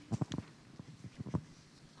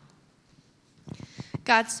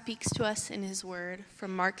God speaks to us in his word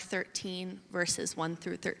from Mark 13, verses 1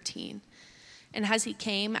 through 13. And as he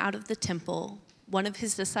came out of the temple, one of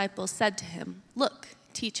his disciples said to him, "Look,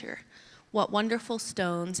 teacher, what wonderful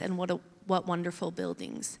stones and what wonderful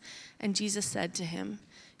buildings." And Jesus said to him,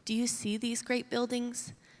 "Do you see these great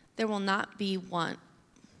buildings? There will not be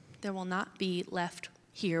left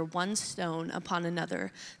here one stone upon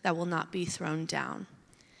another that will not be thrown down."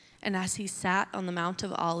 And as he sat on the Mount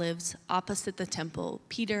of Olives opposite the temple,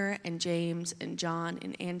 Peter and James and John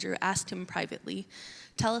and Andrew asked him privately,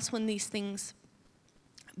 "Tell us when these things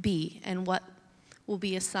be, and what will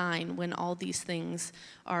be a sign when all these things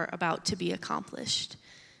are about to be accomplished?"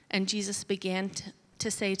 And Jesus began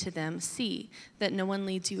to say to them, "See that no one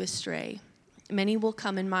leads you astray. Many will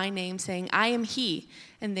come in my name, saying, 'I am he,'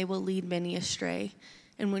 and they will lead many astray.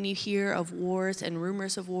 And when you hear of wars and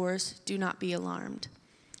rumors of wars, do not be alarmed.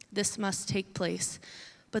 This must take place,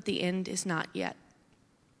 but the end is not yet.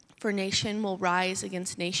 For nation will rise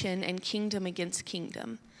against nation and kingdom against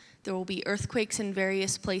kingdom. There will be earthquakes in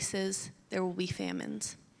various places. There will be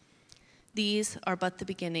famines. These are but the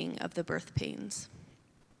beginning of the birth pains.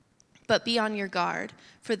 But be on your guard,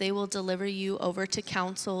 for they will deliver you over to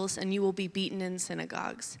councils, and you will be beaten in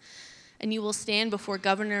synagogues. And you will stand before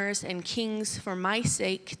governors and kings for my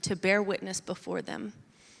sake to bear witness before them.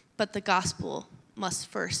 But the gospel must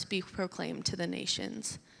first be proclaimed to the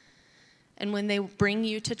nations. And when they bring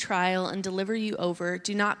you to trial and deliver you over,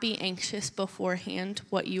 do not be anxious beforehand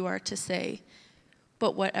what you are to say,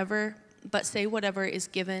 but say whatever is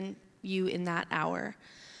given you in that hour.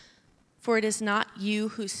 For it is not you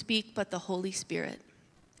who speak, but the Holy Spirit.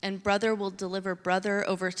 And brother will deliver brother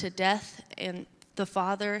over to death, and the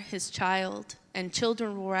father his child, and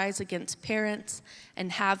children will rise against parents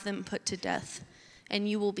and have them put to death. And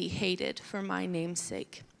you will be hated for my name's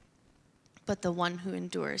sake. But the one who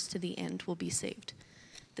endures to the end will be saved."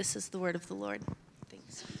 This is the word of the Lord.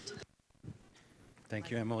 Thanks. Thank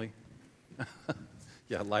you, Emily.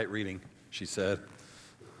 Yeah, light reading, she said.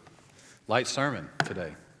 Light sermon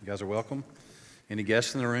today. You guys are welcome. Any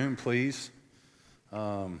guests in the room, please.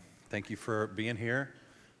 Thank you for being here.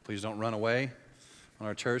 Please don't run away on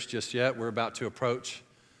our church just yet. We're about to approach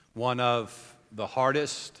one of the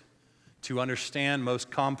hardest to understand,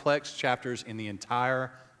 most complex chapters in the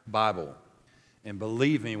entire Bible. And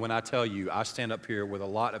believe me when I tell you, I stand up here with a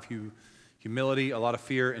lot of humility, a lot of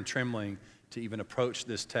fear and trembling to even approach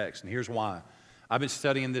this text. And here's why. I've been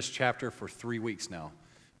studying this chapter for 3 weeks now.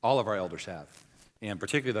 All of our elders have. And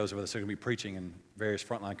particularly those of us that are going to be preaching in various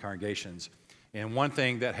frontline congregations. And one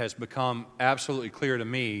thing that has become absolutely clear to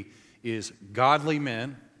me is godly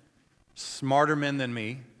men, smarter men than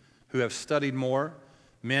me, who have studied more,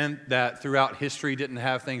 men that throughout history didn't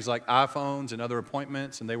have things like iPhones and other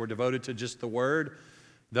appointments, and they were devoted to just the Word.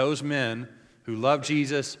 Those men who love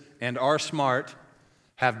Jesus and are smart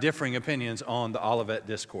have differing opinions on the Olivet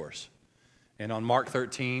Discourse and on Mark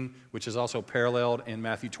 13, which is also paralleled in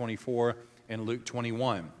Matthew 24 and Luke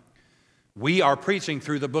 21. We are preaching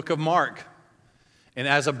through the book of Mark. And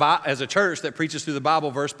as a church that preaches through the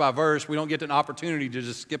Bible verse by verse, we don't get an opportunity to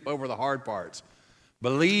just skip over the hard parts.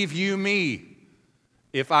 Believe you me,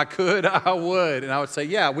 if I could, I would. And I would say,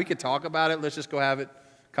 yeah, we could talk about it. Let's just go have a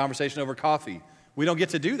conversation over coffee. We don't get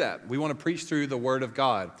to do that. We want to preach through the Word of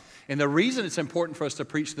God. And the reason it's important for us to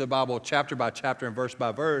preach through the Bible chapter by chapter and verse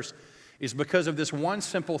by verse is because of this one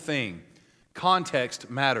simple thing. Context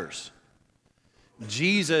matters.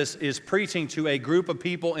 Jesus is preaching to a group of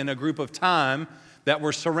people in a group of time that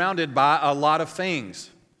were surrounded by a lot of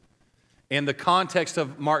things. And the context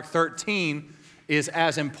of Mark 13 is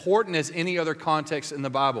as important as any other context in the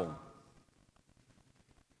Bible.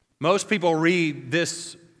 Most people read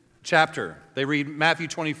this chapter. They read Matthew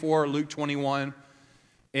 24, Luke 21,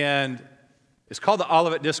 and it's called the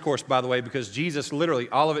Olivet Discourse, by the way, because Jesus literally,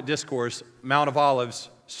 Olivet Discourse, Mount of Olives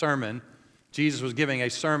sermon, Jesus was giving a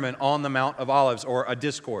sermon on the Mount of Olives, or a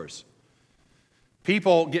discourse.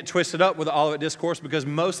 People get twisted up with the Olivet Discourse because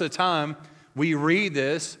most of the time we read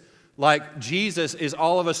this like Jesus is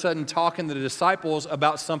all of a sudden talking to the disciples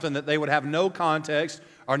about something that they would have no context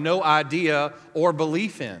or no idea or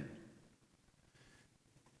belief in.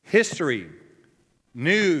 History,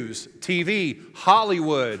 news, TV,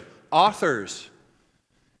 Hollywood, authors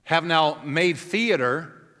have now made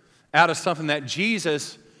theater out of something that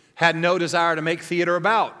Jesus had no desire to make theater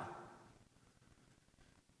about.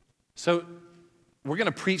 So we're going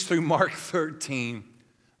to preach through Mark 13.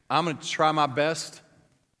 I'm going to try my best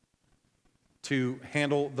to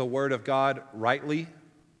handle the Word of God rightly,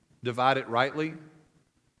 divide it rightly. And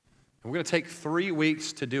we're going to take 3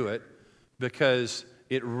 weeks to do it because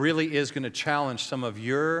it really is going to challenge some of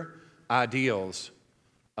your ideals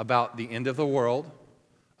about the end of the world,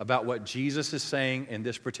 about what Jesus is saying in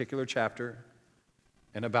this particular chapter,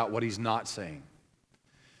 and about what he's not saying.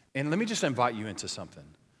 And let me just invite you into something.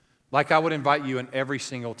 Like I would invite you in every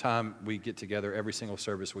single time we get together, every single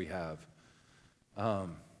service we have.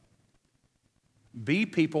 Be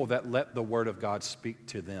people that let the Word of God speak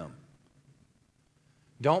to them.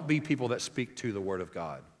 Don't be people that speak to the Word of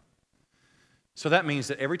God. So that means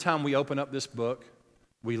that every time we open up this book,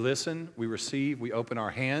 we listen, we receive, we open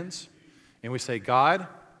our hands, and we say, God,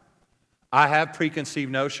 I have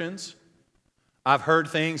preconceived notions. I've heard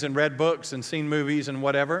things and read books and seen movies and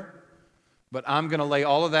whatever, but I'm going to lay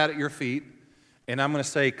all of that at your feet, and I'm going to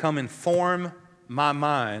say, come inform my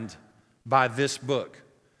mind by this book.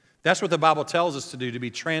 That's what the Bible tells us to do, to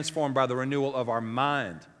be transformed by the renewal of our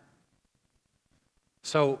mind.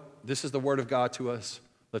 So this is the Word of God to us.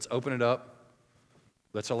 Let's open it up.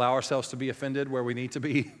 Let's allow ourselves to be offended where we need to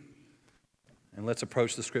be, and let's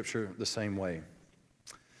approach the Scripture the same way.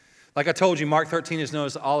 Like I told you, Mark 13 is known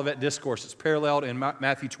as the Olivet Discourse. It's paralleled in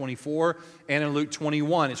Matthew 24 and in Luke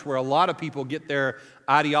 21. It's where a lot of people get their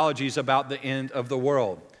ideologies about the end of the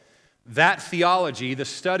world. That theology, the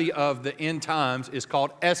study of the end times, is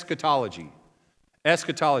called eschatology.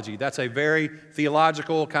 Eschatology, that's a very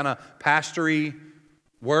theological, kind of pastory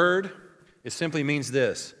word. It simply means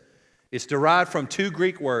this. It's derived from two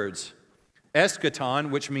Greek words,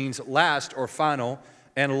 eschaton, which means last or final,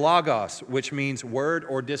 and logos, which means word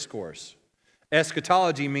or discourse.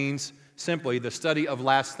 Eschatology means simply the study of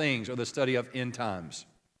last things or the study of end times.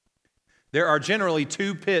 There are generally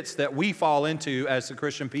two pits that we fall into as the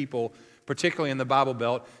Christian people, particularly in the Bible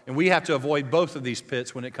Belt, and we have to avoid both of these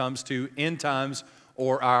pits when it comes to end times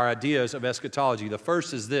or our ideas of eschatology. The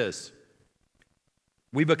first is this.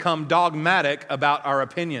 We become dogmatic about our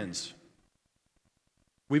opinions.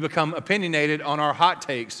 We become opinionated on our hot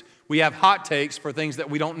takes. We have hot takes for things that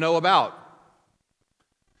we don't know about.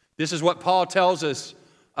 This is what Paul tells us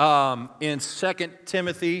in 2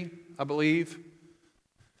 Timothy, I believe.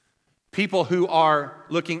 People who are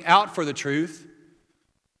looking out for the truth,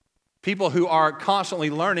 people who are constantly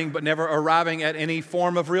learning but never arriving at any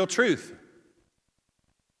form of real truth.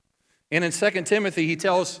 And in 2 Timothy, he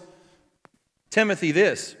tells Timothy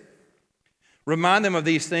this, remind them of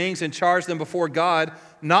these things and charge them before God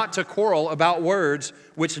not to quarrel about words,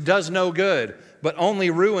 which does no good, but only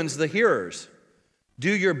ruins the hearers.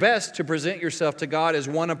 Do your best to present yourself to God as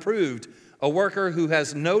one approved, a worker who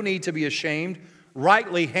has no need to be ashamed,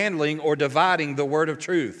 rightly handling or dividing the word of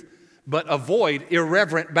truth, but avoid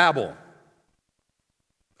irreverent babble.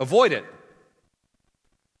 Avoid it,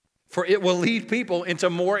 for it will lead people into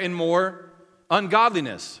more and more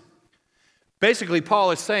ungodliness. Basically,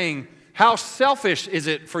 Paul is saying, how selfish is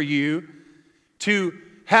it for you to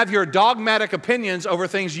have your dogmatic opinions over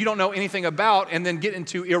things you don't know anything about and then get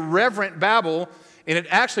into irreverent babble, and it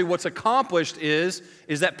actually what's accomplished is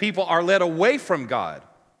that people are led away from God,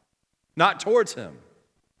 not towards Him.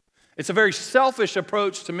 It's a very selfish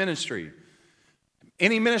approach to ministry.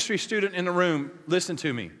 Any ministry student in the room, listen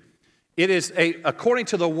to me. It is, according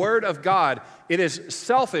to the Word of God, it is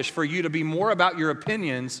selfish for you to be more about your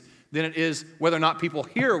opinions than it is whether or not people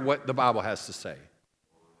hear what the Bible has to say.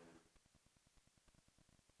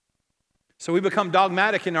 So we become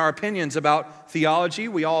dogmatic in our opinions about theology.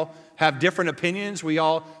 We all have different opinions. We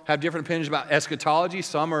all have different opinions about eschatology.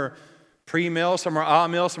 Some are pre-mill, some are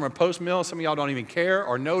a-mill, some are post-mill. Some of y'all don't even care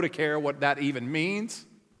or know to care what that even means.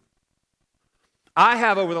 I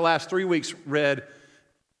have, over the last 3 weeks, read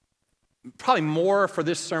probably more for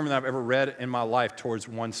this sermon than I've ever read in my life towards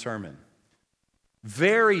one sermon.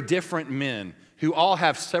 Very different men who all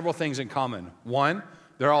have several things in common. One,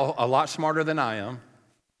 they're all a lot smarter than I am.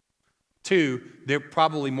 Two, they're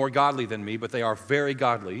probably more godly than me, but they are very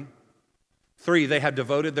godly. Three, they have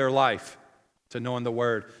devoted their life to knowing the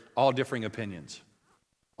Word. All differing opinions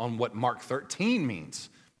on what Mark 13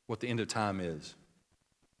 means, what the end of time is.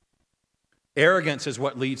 Arrogance is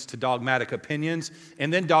what leads to dogmatic opinions,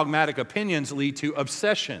 and then dogmatic opinions lead to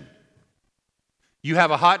obsession. You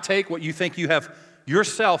have a hot take, what you think you have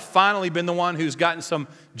yourself finally been the one who's gotten some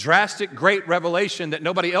drastic, great revelation that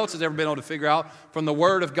nobody else has ever been able to figure out from the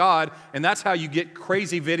Word of God, and that's how you get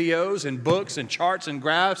crazy videos and books and charts and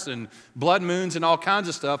graphs and blood moons and all kinds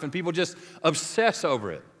of stuff, and people just obsess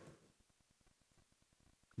over it.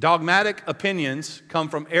 Dogmatic opinions come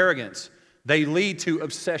from arrogance. They lead to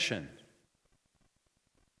obsession.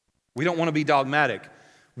 We don't want to be dogmatic.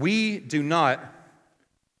 We do not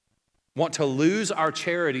want to lose our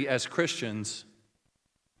charity as Christians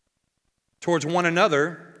towards one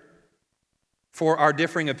another for our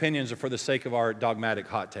differing opinions or for the sake of our dogmatic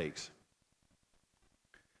hot takes.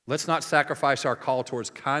 Let's not sacrifice our call towards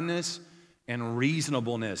kindness and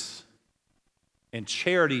reasonableness and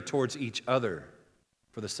charity towards each other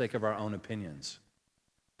for the sake of our own opinions.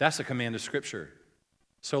 That's a command of Scripture.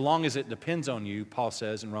 So long as it depends on you, Paul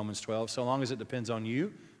says in Romans 12, so long as it depends on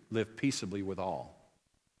you, live peaceably with all.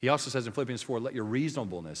 He also says in Philippians 4, let your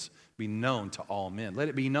reasonableness be known to all men. Let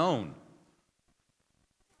it be known.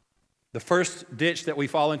 The first ditch that we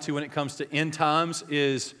fall into when it comes to end times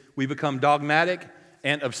is we become dogmatic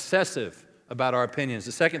and obsessive about our opinions.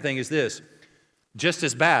 The second thing is this, just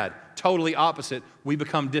as bad, totally opposite, we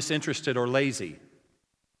become disinterested or lazy.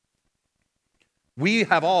 We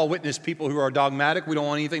have all witnessed people who are dogmatic. We don't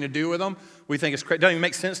want anything to do with them. We think it doesn't even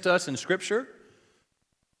make sense to us in Scripture.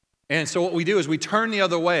 And so what we do is we turn the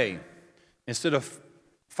other way. Instead of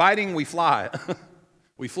fighting, we fly.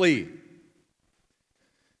 We flee.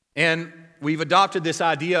 And we've adopted this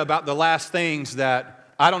idea about the last things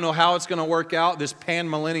that I don't know how it's going to work out, this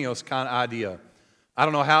pan-millennials kind of idea. I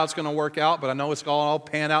don't know how it's going to work out, but I know it's going to all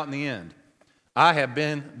pan out in the end. I have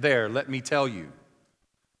been there, let me tell you.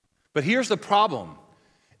 But here's the problem.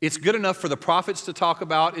 It's good enough for the prophets to talk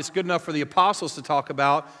about. It's good enough for the apostles to talk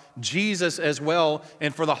about, Jesus as well,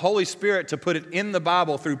 and for the Holy Spirit to put it in the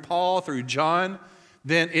Bible through Paul, through John,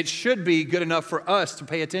 then it should be good enough for us to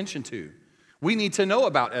pay attention to. We need to know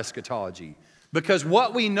about eschatology because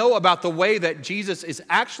what we know about the way that Jesus is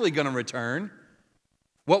actually going to return,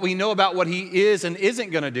 what we know about what he is and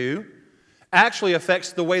isn't going to do, actually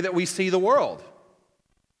affects the way that we see the world.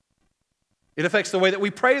 It affects the way that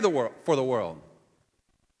we pray for the world.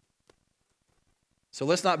 So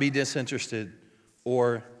let's not be disinterested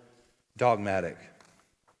or dogmatic.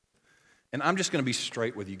 And I'm just going to be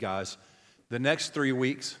straight with you guys. The next 3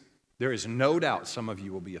 weeks, there is no doubt some of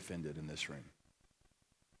you will be offended in this room.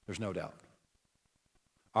 There's no doubt.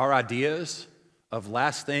 Our ideas of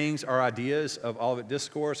last things, our ideas of Olivet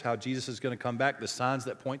Discourse, how Jesus is going to come back, the signs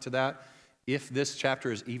that point to that, if this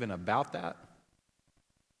chapter is even about that,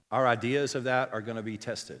 our ideas of that are going to be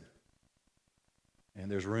tested.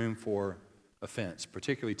 And there's room for offense,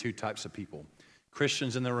 particularly two types of people.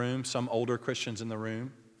 Christians in the room, some older Christians in the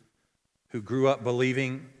room, who grew up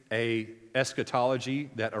believing a eschatology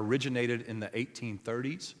that originated in the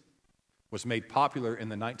 1830s, was made popular in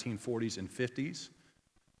the 1940s and 50s.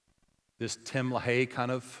 This Tim LaHaye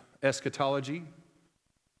kind of eschatology.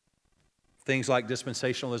 Things like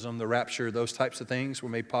dispensationalism, the rapture, those types of things were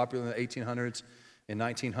made popular in the 1800s and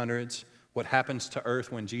 1900s. What happens to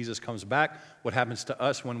earth when Jesus comes back? What happens to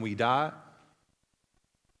us when we die?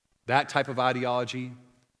 That type of ideology,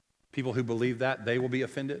 people who believe that, they will be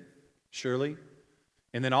offended, surely.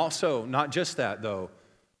 And then also, not just that though,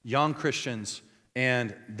 young Christians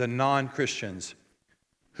and the non-Christians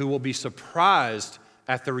who will be surprised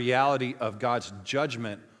at the reality of God's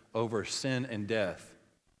judgment over sin and death,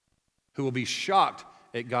 who will be shocked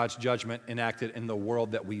at God's judgment enacted in the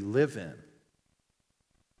world that we live in.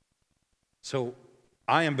 So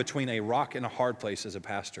I am between a rock and a hard place as a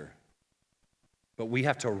pastor, but we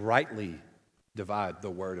have to rightly divide the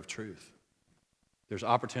word of truth. There's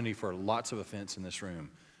opportunity for lots of offense in this room.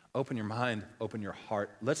 Open your mind, open your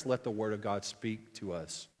heart. Let's let the word of God speak to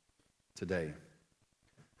us today.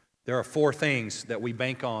 There are 4 things that we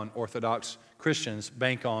bank on, Orthodox Christians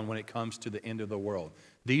bank on when it comes to the end of the world.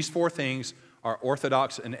 These 4 things are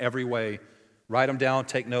orthodox in every way. Write them down,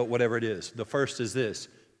 take note, whatever it is. The first is this: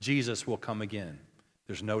 Jesus will come again.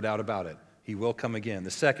 There's no doubt about it. He will come again.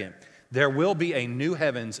 The second, there will be a new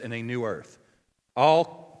heavens and a new earth.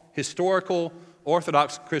 All historical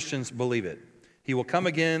Orthodox Christians believe it. He will come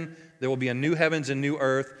again. There will be a new heavens and new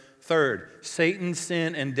earth. Third, Satan,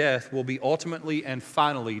 sin, and death will be ultimately and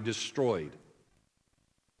finally destroyed.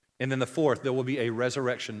 And then the fourth, there will be a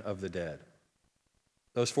resurrection of the dead.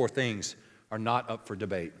 Those 4 things are not up for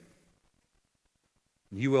debate.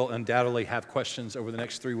 You will undoubtedly have questions over the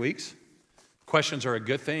next 3 weeks. Questions are a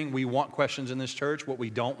good thing. We want questions in this church. What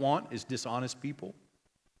we don't want is dishonest people.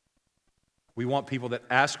 We want people that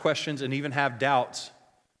ask questions and even have doubts.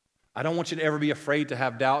 I don't want you to ever be afraid to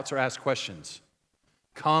have doubts or ask questions.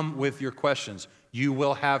 Come with your questions. You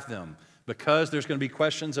will have them. Because there's going to be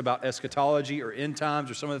questions about eschatology or end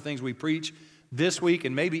times or some of the things we preach this week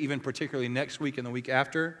and maybe even particularly next week and the week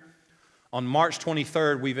after. On March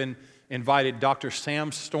 23rd, we've invited Dr.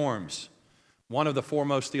 Sam Storms, one of the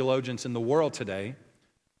foremost theologians in the world today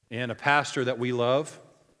and a pastor that we love.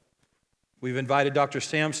 We've invited Dr.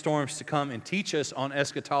 Sam Storms to come and teach us on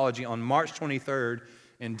eschatology on March 23rd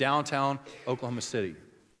in downtown Oklahoma City.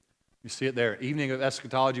 You see it there. Evening of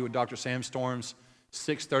Eschatology with Dr. Sam Storms,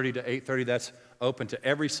 6:30 to 8:30. That's open to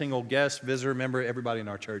every single guest, visitor, member, everybody in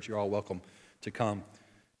our church. You're all welcome to come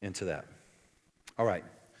into that. All right.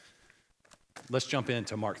 let's jump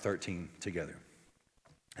into Mark 13 together.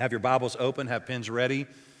 Have your Bibles open, have pens ready.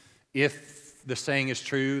 If the saying is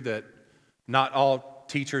true that not all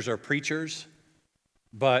teachers are preachers,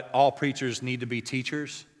 but all preachers need to be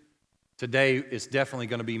teachers, today is definitely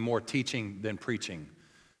going to be more teaching than preaching.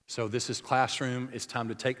 So this is classroom. It's time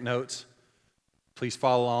to take notes. Please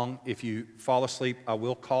follow along. If you fall asleep, I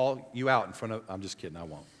will call you out in front of, I'm just kidding, I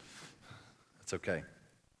won't. That's okay.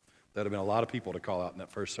 That would have been a lot of people to call out in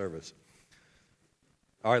that first service.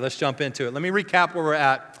 All right, let's jump into it. Let me recap where we're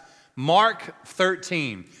at. Mark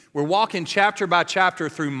 13. We're walking chapter by chapter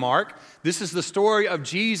through Mark. This is the story of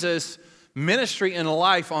Jesus' ministry and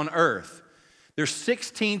life on earth. There's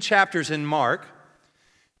 16 chapters in Mark,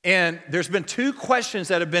 and there's been two questions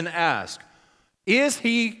that have been asked. Is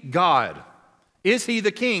he God? Is he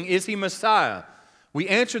the king? Is he Messiah? We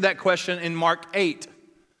answered that question in Mark 8.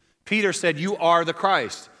 Peter said, "You are the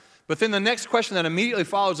Christ." But then the next question that immediately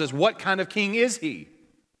follows is, what kind of king is he?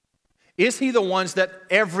 Is he the ones that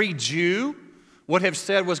every Jew would have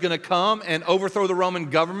said was going to come and overthrow the Roman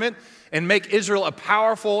government and make Israel a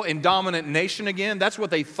powerful and dominant nation again? That's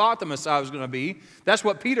what they thought the Messiah was going to be. That's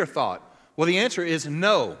what Peter thought. Well, the answer is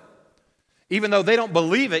no. Even though they don't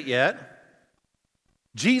believe it yet,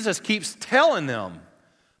 Jesus keeps telling them,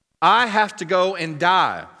 I have to go and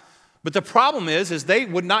die. But the problem is they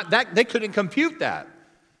couldn't compute that.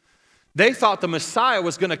 They thought the Messiah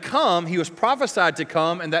was going to come, he was prophesied to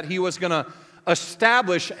come, and that he was going to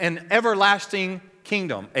establish an everlasting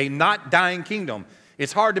kingdom, a not dying kingdom.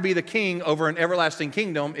 It's hard to be the king over an everlasting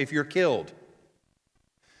kingdom if you're killed.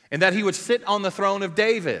 And that he would sit on the throne of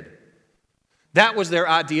David. That was their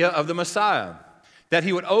idea of the Messiah. That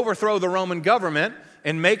he would overthrow the Roman government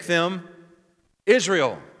and make them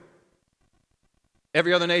Israel.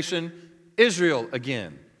 Every other nation, Israel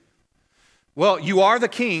again. Well, you are the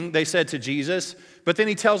king, they said to Jesus, but then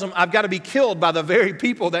he tells them, I've got to be killed by the very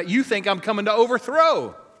people that you think I'm coming to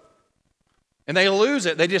overthrow. And they lose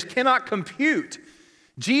it. They just cannot compute.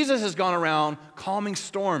 Jesus has gone around calming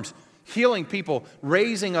storms, healing people,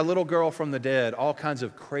 raising a little girl from the dead, all kinds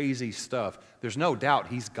of crazy stuff. There's no doubt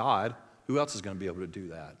he's God. Who else is going to be able to do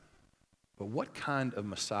that? But what kind of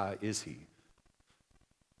Messiah is he?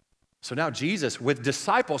 So now Jesus, with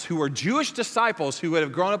disciples who are Jewish disciples who would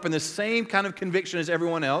have grown up in the same kind of conviction as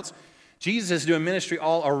everyone else, Jesus is doing ministry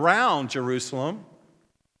all around Jerusalem.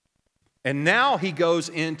 And now he goes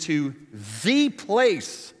into the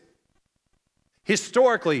place,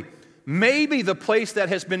 historically, maybe the place that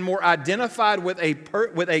has been more identified with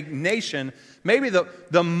a nation, maybe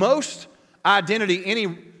the most identity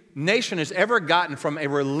any nation has ever gotten from a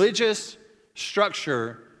religious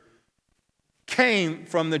structure came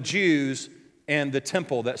from the Jews and the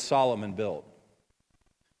temple that Solomon built.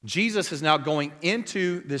 Jesus is now going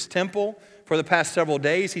into this temple for the past several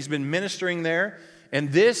days. He's been ministering there, and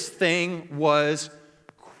this thing was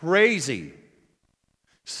crazy.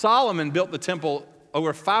 Solomon built the temple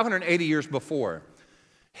over 580 years before.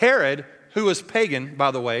 Herod, who was pagan,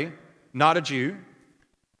 by the way, not a Jew,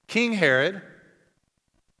 King Herod,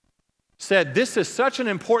 said, this is such an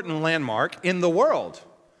important landmark in the world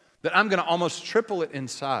that I'm going to almost triple it in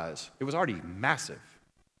size. It was already massive.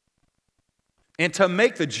 And to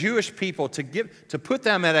make the Jewish people, to put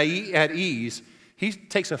them at ease, he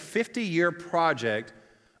takes a 50-year project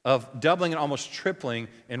of doubling and almost tripling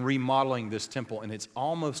and remodeling this temple, and it's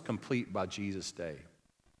almost complete by Jesus' day.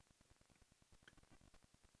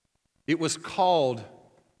 It was called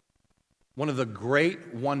one of the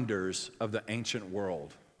great wonders of the ancient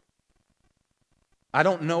world. I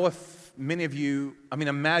don't know if many of you,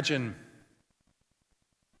 imagine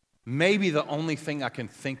maybe the only thing I can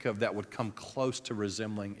think of that would come close to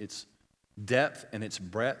resembling its depth and its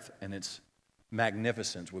breadth and its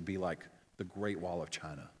magnificence would be like the Great Wall of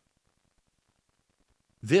China.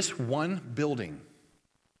 This one building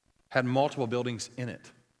had multiple buildings in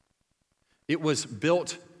it. It was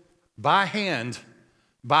built by hand,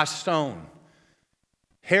 by stone.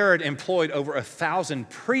 Herod employed over 1,000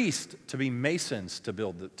 priests to be masons to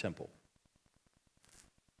build the temple.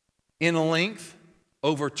 In length,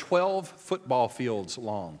 over 12 football fields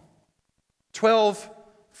long. 12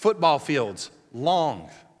 football fields long.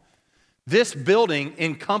 This building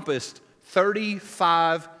encompassed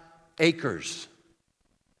 35 acres.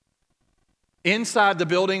 Inside the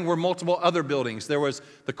building were multiple other buildings. There was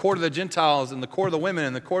the court of the Gentiles and the court of the women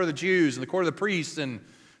and the court of the Jews and the court of the priests and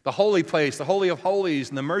the holy place, the Holy of Holies,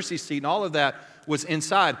 and the mercy seat, and all of that was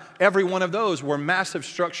inside. Every one of those were massive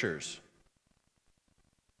structures.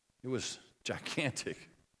 It was gigantic.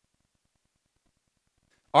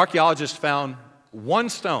 Archaeologists found one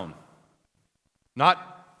stone. They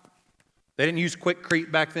didn't use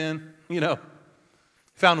Quickcrete back then,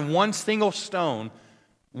 Found one single stone,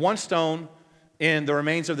 one stone in the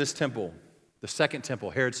remains of this temple, the second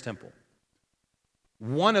temple, Herod's temple.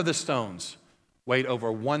 One of the stones weighed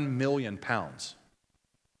over 1 million pounds.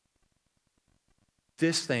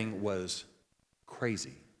 This thing was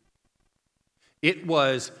crazy. It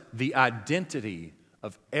was the identity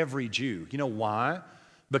of every Jew. You know why?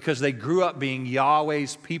 Because they grew up being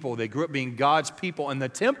Yahweh's people. They grew up being God's people. And the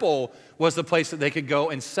temple was the place that they could go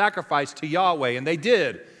and sacrifice to Yahweh. And they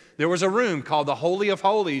did. There was a room called the Holy of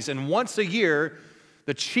Holies. And once a year,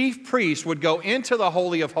 the chief priest would go into the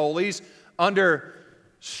Holy of Holies under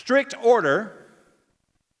strict order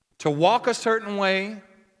to walk a certain way,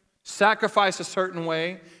 sacrifice a certain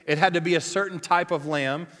way. It had to be a certain type of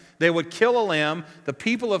lamb. They would kill a lamb. The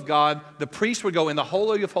people of God, the priest would go in the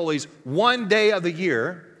Holy of Holies one day of the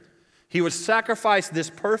year. He would sacrifice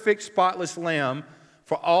this perfect, spotless lamb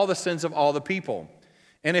for all the sins of all the people.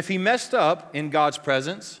 And if he messed up in God's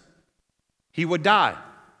presence, he would die.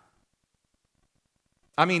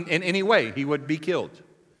 I mean, in any way, he would be killed.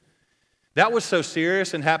 That was so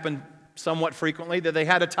serious and happened somewhat frequently that they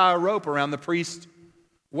had to tie a rope around the priest's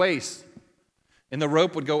waist. And the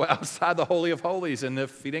rope would go outside the Holy of Holies, and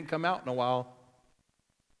if he didn't come out in a while.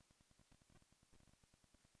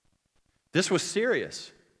 This was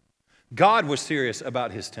serious. God was serious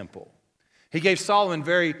about his temple. He gave Solomon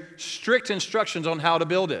very strict instructions on how to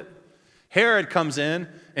build it. Herod comes in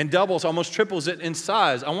and doubles, almost triples it in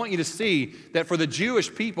size. I want you to see that for the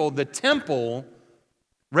Jewish people, the temple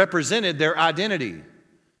represented their identity.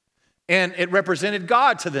 And it represented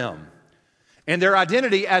God to them. And their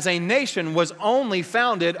identity as a nation was only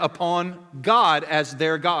founded upon God as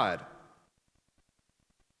their God.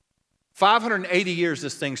 580 years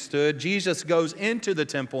this thing stood. Jesus goes into the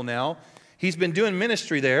temple now. He's been doing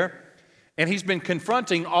ministry there, and he's been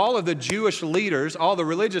confronting all of the Jewish leaders, all the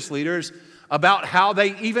religious leaders, about how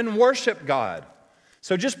they even worship God.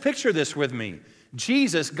 So just picture this with me.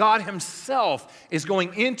 Jesus, God himself, is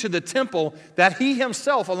going into the temple that he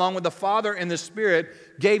himself, along with the Father and the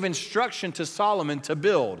Spirit, gave instruction to Solomon to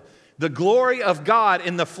build. The glory of God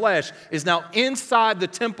in the flesh is now inside the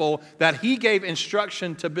temple that he gave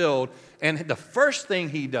instruction to build. And the first thing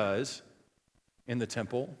he does in the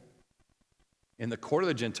temple, in the court of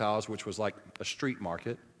the Gentiles, which was like a street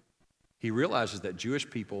market, he realizes that Jewish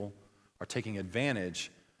people are taking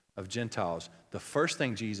advantage of Gentiles. The first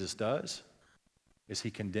thing Jesus does is he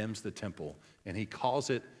condemns the temple, and he calls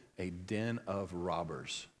it a den of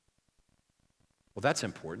robbers. Well, that's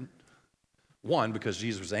important. One, because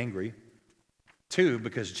Jesus was angry. Two,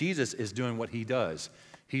 because Jesus is doing what he does.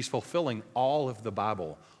 He's fulfilling all of the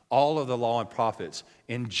Bible, all of the law and prophets.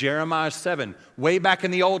 In Jeremiah 7, way back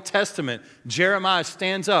in the Old Testament, Jeremiah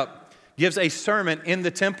stands up, gives a sermon in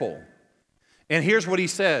the temple. And here's what he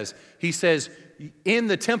says. He says, in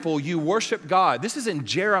the temple, you worship God. This is in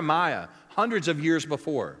Jeremiah, hundreds of years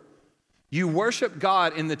before. You worship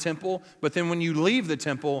God in the temple, but then when you leave the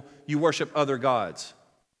temple, you worship other gods.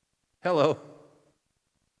 Hello.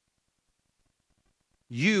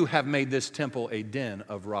 You have made this temple a den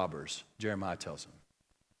of robbers, Jeremiah tells him.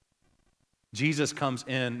 Jesus comes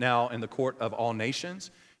in now in the court of all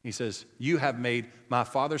nations. He says, you have made my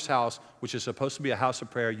Father's house, which is supposed to be a house of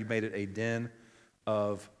prayer, you made it a den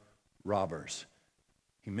of robbers.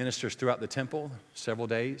 He ministers throughout the temple, several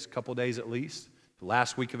days, a couple days at least, the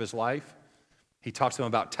last week of his life. He talks to them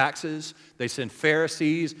about taxes. They send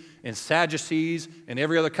Pharisees and Sadducees and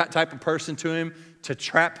every other type of person to him to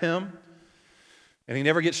trap him. And he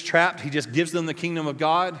never gets trapped. He just gives them the kingdom of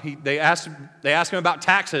God. They ask him about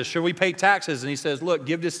taxes. Should we pay taxes? And he says, look,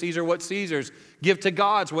 give to Caesar what's Caesar's. Give to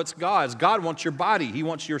God's what's God's. God wants your body. He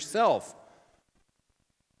wants yourself.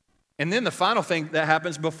 And then the final thing that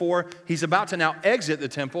happens before he's about to now exit the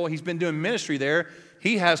temple, he's been doing ministry there,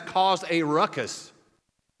 he has caused a ruckus.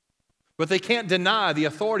 But they can't deny the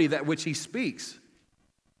authority that which he speaks.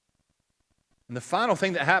 And the final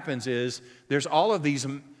thing that happens is there's all of these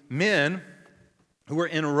men who are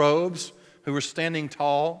in robes, who are standing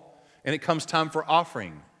tall, and it comes time for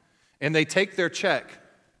offering. And they take their check,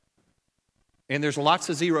 and there's lots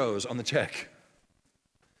of zeros on the check.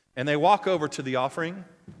 And they walk over to the offering,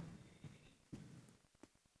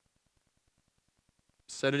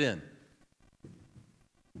 set it in.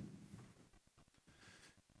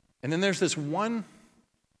 And then there's this one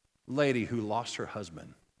lady who lost her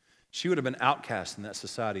husband. She would have been outcast in that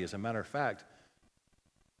society. As a matter of fact,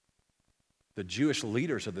 the Jewish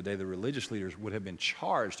leaders of the day, the religious leaders, would have been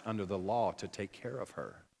charged under the law to take care of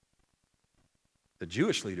her. The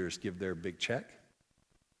Jewish leaders give their big check.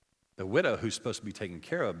 The widow, who's supposed to be taken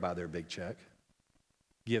care of by their big check,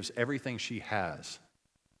 gives everything she has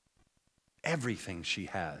everything she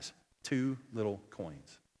has, 2 little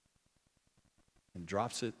coins, and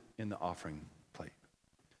drops it in the offering plate.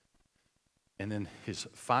 And then his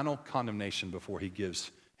final condemnation before he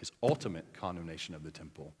gives his ultimate condemnation of the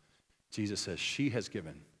temple, Jesus says she has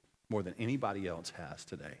given more than anybody else has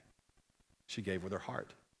today. She gave with her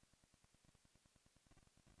heart.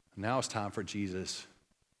 Now it's time for Jesus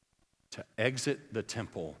to exit the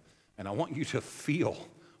temple. And I want you to feel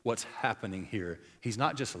what's happening here. He's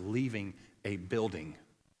not just leaving a building.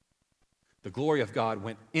 The glory of God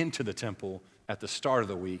went into the temple at the start of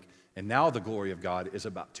the week, and now the glory of God is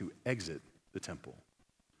about to exit the temple.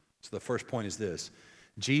 So the first point is this: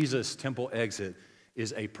 Jesus' temple exit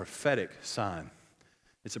is a prophetic sign.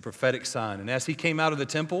 It's a prophetic sign. And as he came out of the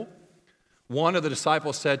temple, one of the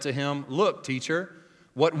disciples said to him, "Look, teacher,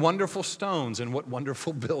 what wonderful stones and what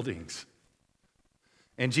wonderful buildings."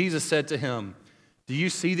 And Jesus said to him, "Do you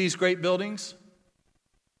see these great buildings?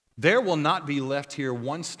 There will not be left here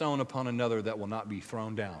one stone upon another that will not be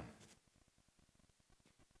thrown down."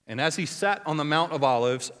 And as he sat on the Mount of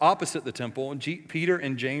Olives opposite the temple, Peter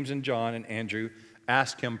and James and John and Andrew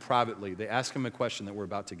asked him privately. They asked him a question that we're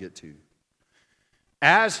about to get to.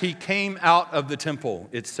 As he came out of the temple,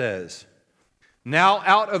 it says, now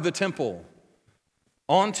out of the temple,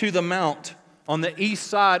 onto the mount on the east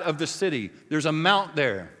side of the city. There's a mount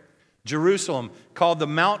there, Jerusalem, called the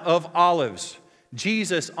Mount of Olives.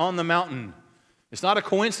 Jesus on the mountain. It's not a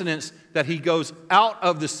coincidence that he goes out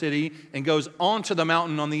of the city and goes onto the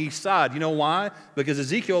mountain on the east side. You know why? Because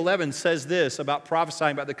Ezekiel 11 says this about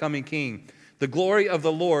prophesying about the coming king. The glory of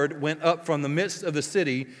the Lord went up from the midst of the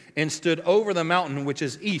city and stood over the mountain which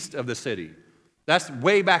is east of the city. That's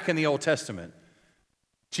way back in the Old Testament.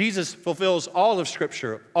 Jesus fulfills all of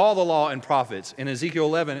Scripture, all the law and prophets in Ezekiel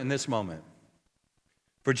 11 in this moment.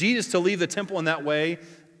 For Jesus to leave the temple in that way,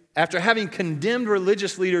 after having condemned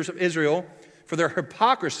religious leaders of Israel for their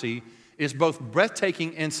hypocrisy, is both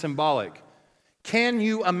breathtaking and symbolic. Can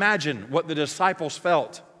you imagine what the disciples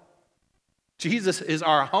felt? Jesus is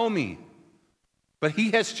our homie, but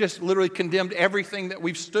he has just literally condemned everything that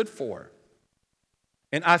we've stood for.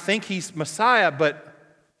 And I think he's Messiah, but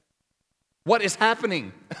what is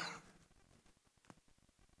happening?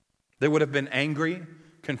 They would have been angry,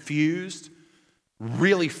 confused,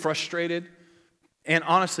 really frustrated. And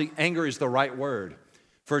honestly, anger is the right word.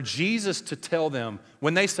 For Jesus to tell them,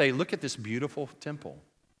 when they say, look at this beautiful temple.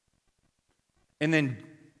 And then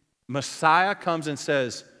Messiah comes and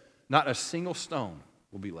says, not a single stone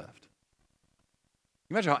will be left.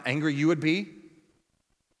 Imagine how angry you would be.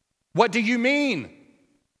 What do you mean?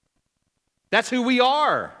 That's who we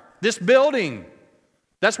are. This building.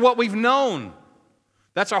 That's what we've known.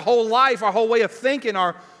 That's our whole life, our whole way of thinking,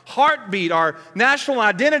 our heartbeat, our national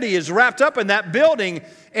identity is wrapped up in that building.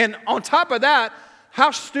 And on top of that,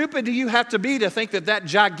 how stupid do you have to be to think that that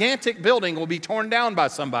gigantic building will be torn down by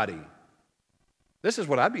somebody? This is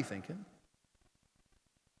what I'd be thinking.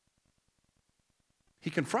 He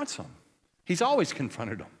confronts them. He's always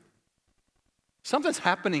confronted them. Something's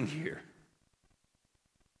happening here.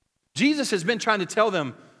 Jesus has been trying to tell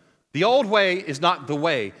them, the old way is not the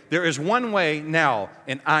way. There is one way now,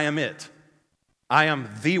 and I am it. I am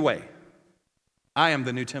the way. I am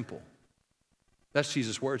the new temple. That's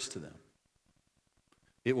Jesus' words to them.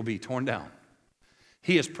 It will be torn down.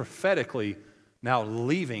 He is prophetically now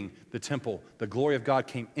leaving the temple. The glory of God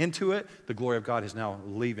came into it. The glory of God is now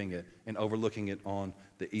leaving it and overlooking it on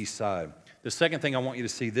the east side. The second thing I want you to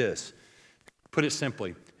see this. Put it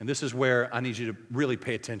simply, and this is where I need you to really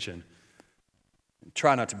pay attention.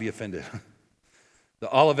 Try not to be offended.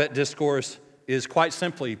 The Olivet Discourse is quite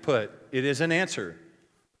simply put, it is an answer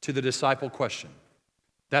to the disciple question.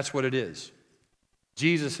 That's what it is.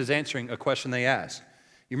 Jesus is answering a question they asked.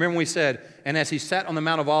 You remember when we said, and as he sat on the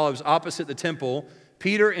Mount of Olives opposite the temple,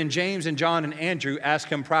 Peter and James and John and Andrew asked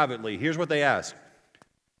him privately. Here's what they asked.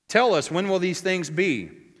 Tell us, when will these things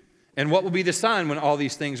be? And what will be the sign when all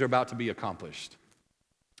these things are about to be accomplished?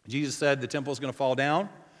 Jesus said the temple is going to fall down.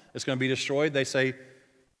 It's going to be destroyed. They say,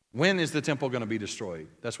 when is the temple going to be destroyed?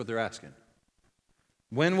 That's what they're asking.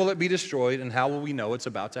 When will it be destroyed, and how will we know it's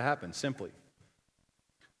about to happen? Simply.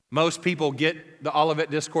 Most people get the Olivet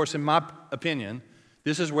Discourse, in my opinion.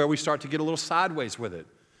 This is where we start to get a little sideways with it,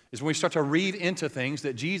 is when we start to read into things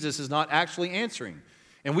that Jesus is not actually answering.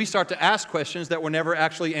 And we start to ask questions that were never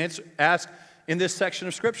actually asked in this section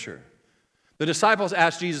of Scripture. The disciples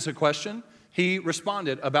asked Jesus a question. He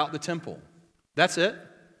responded about the temple. That's it.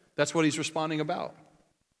 That's what he's responding about.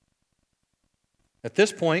 At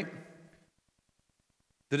this point,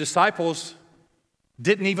 the disciples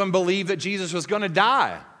didn't even believe that Jesus was going to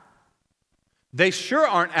die. They sure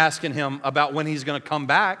aren't asking him about when he's going to come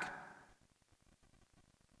back.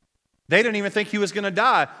 They didn't even think he was going to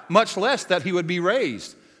die, much less that he would be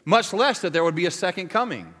raised, much less that there would be a second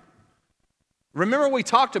coming. Remember we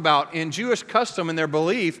talked about in Jewish custom and their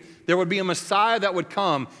belief, there would be a Messiah that would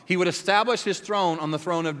come. He would establish his throne on the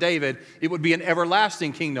throne of David. It would be an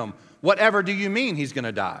everlasting kingdom. Whatever do you mean he's going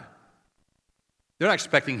to die? They're not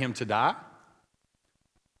expecting him to die.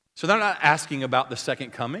 So they're not asking about the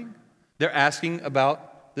second coming. They're asking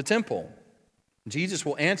about the temple. Jesus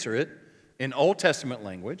will answer it in Old Testament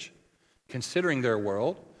language, considering their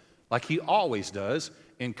world, like he always does.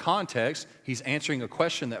 In context, he's answering a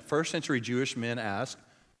question that first century Jewish men asked,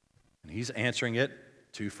 and he's answering it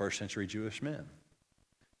to first century Jewish men.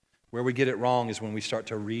 Where we get it wrong is when we start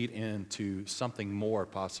to read into something more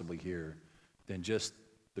possibly here than just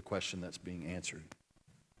the question that's being answered.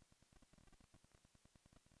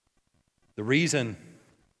 The reason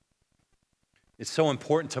it's so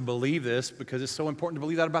important to believe this, because it's so important to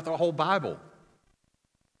believe that about the whole Bible.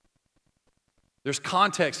 There's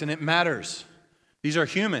context and it matters. These are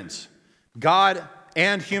humans, God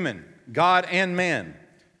and human, God and man.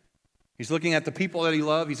 He's looking at the people that he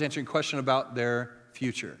loves. He's answering a question about their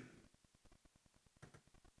future.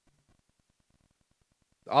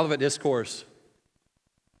 The Olivet Discourse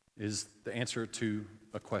is the answer to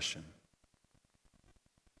a question.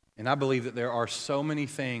 And I believe that there are so many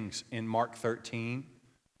things in Mark 13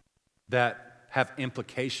 that have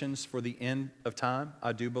implications for the end of time.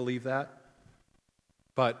 I do believe that.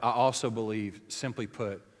 But I also believe, simply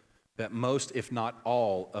put, that most, if not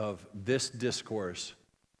all, of this discourse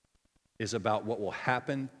is about what will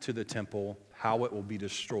happen to the temple, how it will be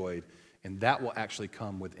destroyed, and that will actually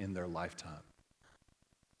come within their lifetime.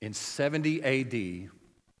 In 70 AD,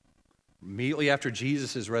 immediately after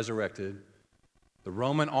Jesus is resurrected, the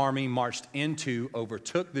Roman army marched into,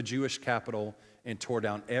 overtook the Jewish capital, and tore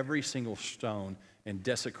down every single stone and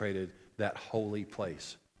desecrated that holy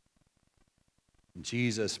place.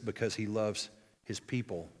 Jesus, because he loves his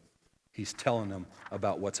people, he's telling them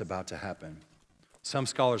about what's about to happen. Some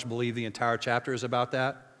scholars believe the entire chapter is about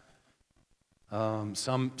that.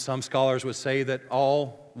 Some scholars would say that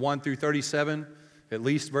all 1 through 37, at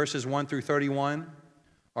least verses 1 through 31,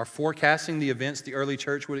 are forecasting the events the early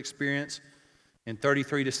church would experience in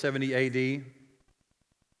 33 to 70 AD.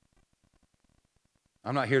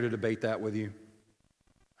 I'm not here to debate that with you.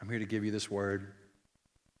 I'm here to give you this word.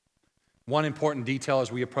 One important detail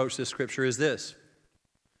as we approach this scripture is this.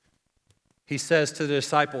 He says to the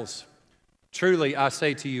disciples, truly I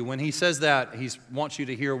say to you, when he says that, he wants you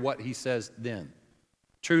to hear what he says then.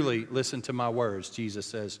 Truly, listen to my words, Jesus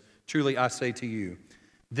says. Truly I say to you,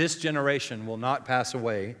 this generation will not pass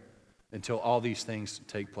away until all these things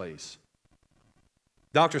take place.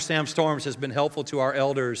 Dr. Sam Storms has been helpful to our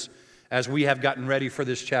elders as we have gotten ready for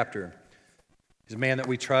this chapter. He's a man that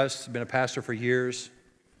we trust, been a pastor for years.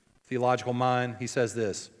 Theological mind, he says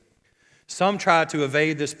this. Some try to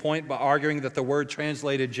evade this point by arguing that the word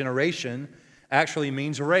translated generation actually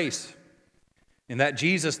means race, and that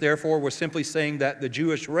Jesus, therefore, was simply saying that the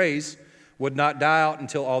Jewish race would not die out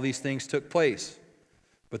until all these things took place.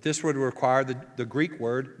 But this would require the Greek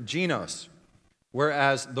word genos,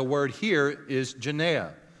 whereas the word here is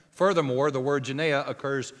genea. Furthermore, the word genea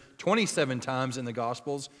occurs 27 times in the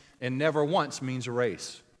Gospels and never once means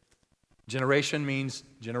race. Generation means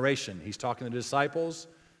generation. He's talking to the disciples.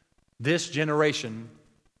 This generation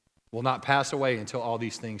will not pass away until all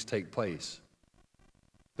these things take place.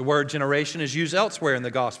 The word generation is used elsewhere in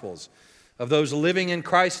the Gospels of those living in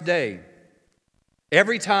Christ's day.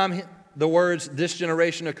 Every time the words this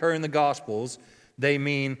generation occur in the Gospels, they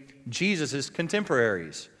mean Jesus'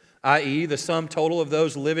 contemporaries, i.e., the sum total of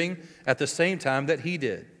those living at the same time that he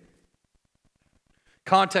did.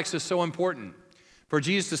 Context is so important. For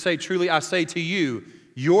Jesus to say, truly I say to you,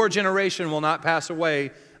 your generation will not pass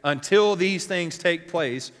away until these things take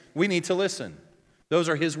place, we need to listen. Those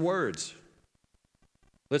are his words.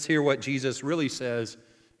 Let's hear what Jesus really says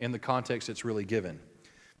in the context it's really given.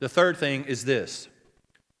 The third thing is this.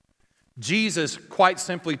 Jesus quite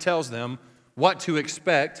simply tells them what to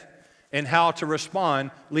expect and how to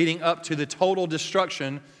respond leading up to the total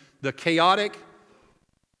destruction, the chaotic,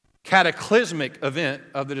 cataclysmic event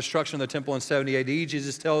of the destruction of the temple in 70 AD.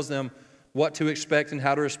 Jesus tells them what to expect and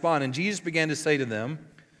how to respond. And Jesus began to say to them,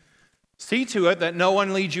 see to it that no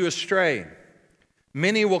one leads you astray.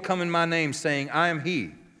 Many will come in my name saying, I am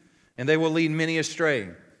he, and they will lead many astray.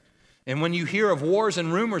 And when you hear of wars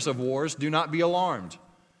and rumors of wars, do not be alarmed.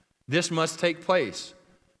 This must take place,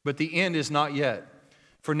 but the end is not yet.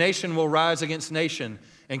 For nation will rise against nation,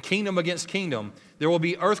 and kingdom against kingdom. There will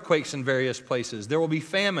be earthquakes in various places. There will be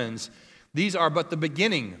famines. These are but the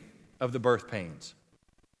beginning of the birth pains.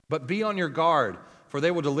 But be on your guard, for they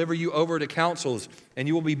will deliver you over to councils, and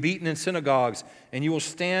you will be beaten in synagogues, and you will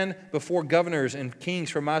stand before governors and kings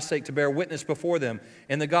for my sake to bear witness before them.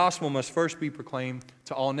 And the gospel must first be proclaimed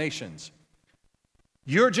to all nations.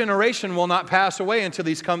 Your generation will not pass away until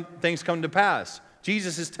these things come to pass.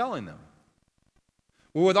 Jesus is telling them.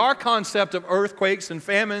 Well, with our concept of earthquakes and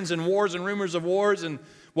famines and wars and rumors of wars and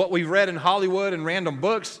what we've read in Hollywood and random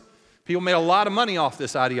books, people made a lot of money off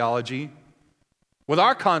this ideology. With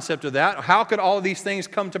our concept of that, how could all of these things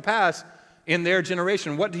come to pass in their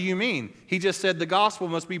generation? What do you mean? He just said the gospel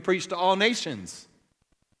must be preached to all nations.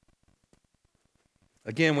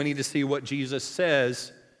 Again, we need to see what Jesus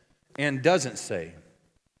says and doesn't say.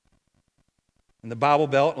 In the Bible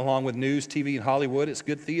Belt, along with news, TV, and Hollywood, it's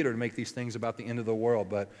good theater to make these things about the end of the world.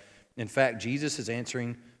 But in fact, Jesus is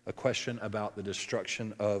answering a question about the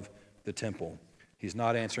destruction of the temple. He's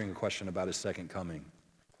not answering a question about his second coming.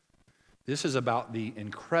 This is about the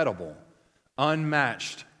incredible,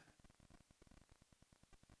 unmatched,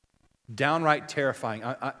 downright terrifying.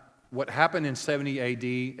 What happened in 70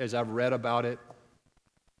 AD, as I've read about it,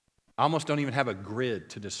 I almost don't even have a grid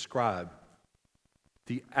to describe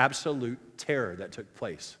the absolute terror that took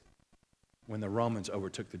place when the Romans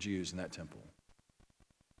overtook the Jews in that temple.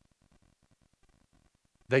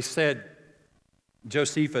 They said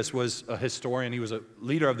Josephus was a historian. He was a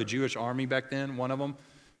leader of the Jewish army back then, one of them,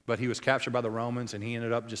 but he was captured by the Romans and he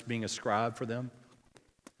ended up just being a scribe for them.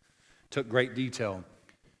 Took great detail.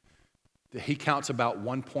 He counts about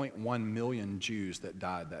 1.1 million Jews that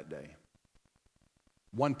died that day.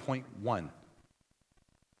 1.1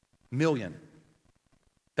 million.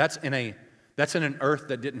 That's in an earth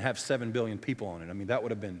that didn't have 7 billion people on it. I mean, that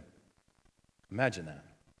would have been, imagine that.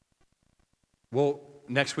 Well,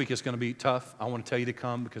 next week is going to be tough. I want to tell you to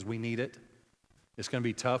come because we need it. It's going to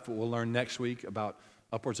be tough, but we'll learn next week about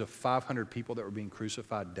upwards of 500 people that were being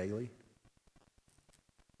crucified daily.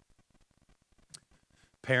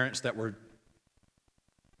 Parents that were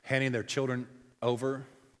handing their children over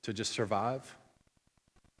to just survive,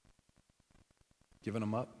 giving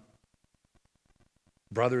them up.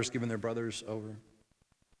 Brothers giving their brothers over.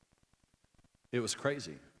 It was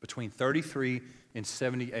crazy. Between 33 and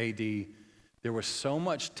 70 AD, there was so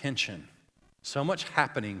much tension, so much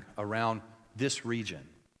happening around this region.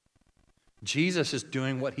 Jesus is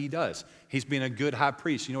doing what he does. He's being a good high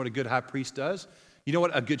priest. You know what a good high priest does? You know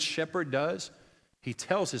what a good shepherd does? He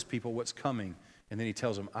tells his people what's coming, and then he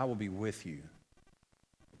tells them, I will be with you.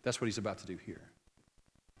 That's what he's about to do here.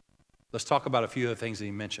 Let's talk about a few of the things that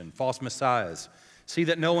he mentioned. False messiahs. See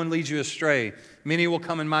that no one leads you astray. Many will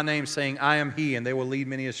come in my name saying, I am he, and they will lead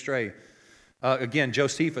many astray. Again,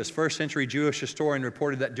 Josephus, first century Jewish historian,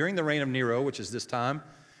 reported that during the reign of Nero, which is this time,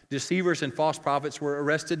 deceivers and false prophets were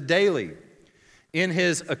arrested daily. In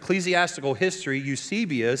his ecclesiastical history,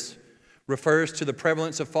 Eusebius refers to the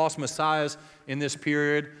prevalence of false messiahs in this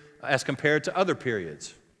period as compared to other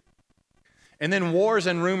periods. And then wars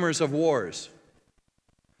and rumors of wars.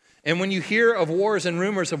 And when you hear of wars and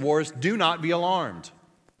rumors of wars, do not be alarmed.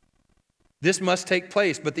 This must take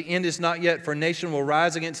place, but the end is not yet, for nation will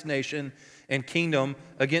rise against nation and kingdom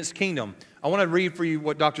against kingdom. I want to read for you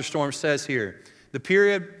what Dr. Storm says here. The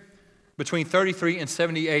period between 33 and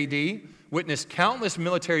 70 AD witnessed countless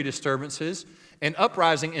military disturbances and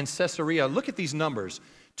uprising in Caesarea. Look at these numbers.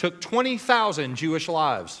 Took 20,000 Jewish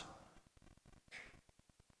lives.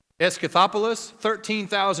 Escathopolis,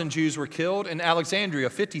 13,000 Jews were killed. In Alexandria,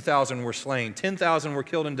 50,000 were slain. 10,000 were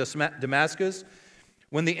killed in Damascus.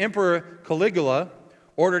 When the Emperor Caligula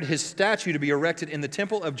ordered his statue to be erected in the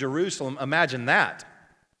Temple of Jerusalem, imagine that.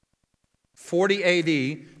 40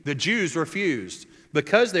 AD, the Jews refused.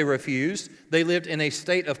 Because they refused, they lived in a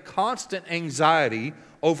state of constant anxiety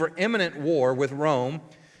over imminent war with Rome,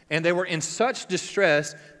 and they were in such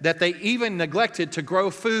distress that they even neglected to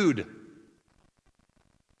grow food.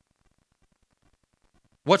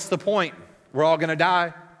 What's the point? We're all going to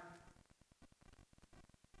die.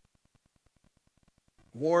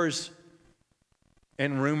 Wars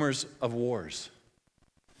and rumors of wars.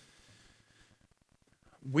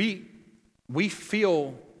 We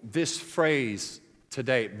feel this phrase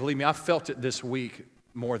today. Believe me, I felt it this week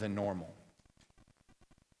more than normal.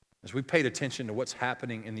 As we paid attention to what's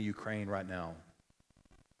happening in the Ukraine right now.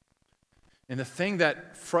 And the thing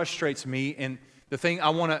that frustrates me, and the thing I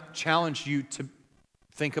want to challenge you to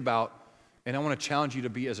think about, and I want to challenge you to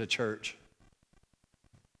be as a church,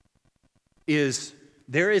 is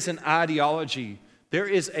there is an ideology, there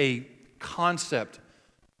is a concept,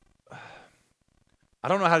 I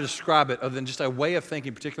don't know how to describe it other than just a way of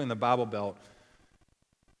thinking, particularly in the Bible Belt,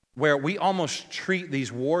 where we almost treat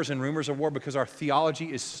these wars and rumors of war because our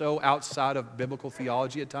theology is so outside of biblical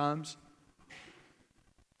theology at times.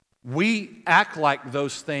 we act like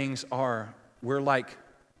those things we're like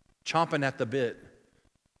chomping at the bit.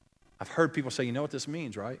 I've heard people say, you know what this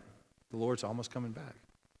means, right? The Lord's almost coming back.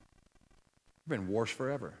 There have been wars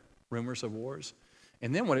forever, rumors of wars.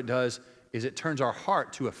 And then what it does is it turns our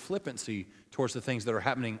heart to a flippancy towards the things that are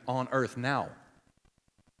happening on earth now.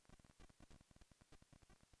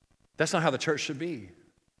 That's not how the church should be.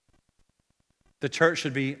 The church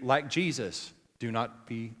should be like Jesus. Do not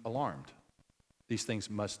be alarmed. These things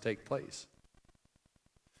must take place.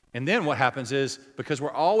 And then what happens is, because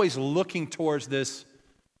we're always looking towards this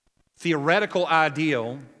theoretical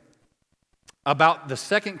ideal about the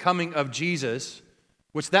second coming of Jesus,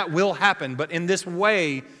 which that will happen, but in this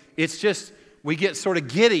way, it's just, we get sort of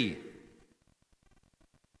giddy.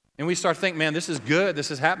 And we start thinking, man, this is good,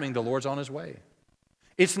 this is happening, the Lord's on his way.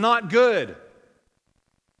 It's not good.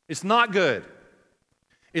 It's not good.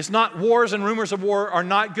 It's not, wars and rumors of war are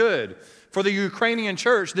not good. For the Ukrainian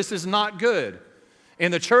church, this is not good.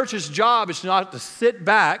 And the church's job is not to sit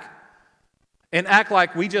back and act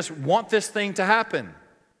like we just want this thing to happen.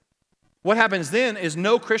 What happens then is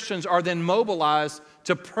no Christians are then mobilized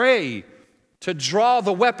to pray, to draw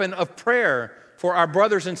the weapon of prayer for our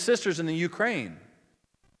brothers and sisters in the Ukraine.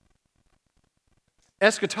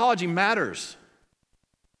 Eschatology matters.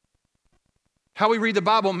 How we read the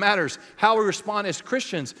Bible matters. How we respond as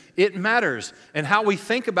Christians, it matters. And how we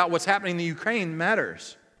think about what's happening in the Ukraine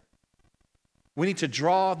matters. We need to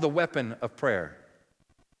draw the weapon of prayer.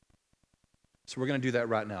 So we're going to do that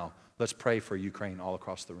right now. Let's pray for Ukraine all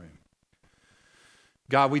across the room.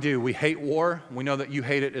 God, we do. We hate war. We know that you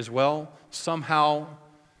hate it as well. Somehow,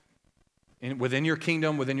 within your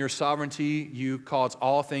kingdom, within your sovereignty, you cause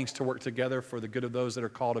all things to work together for the good of those that are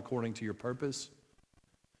called according to your purpose.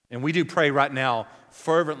 And we do pray right now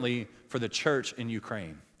fervently for the church in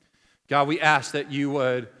Ukraine. God, we ask that you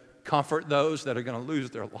would comfort those that are going to lose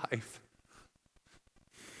their life.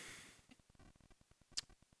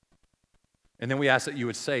 And then we ask that you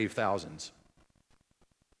would save thousands.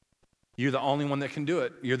 You're the only one that can do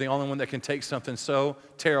it. You're the only one that can take something so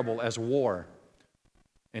terrible as war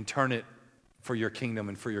and turn it for your kingdom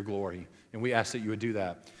and for your glory. And we ask that you would do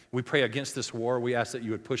that. We pray against this war. We ask that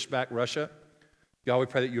you would push back Russia. God, we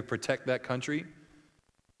pray that you would protect that country.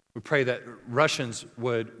 We pray that Russians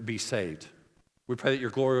would be saved. We pray that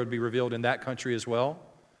your glory would be revealed in that country as well.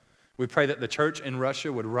 We pray that the church in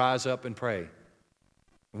Russia would rise up and pray.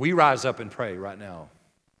 We rise up and pray right now.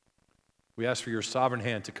 We ask for your sovereign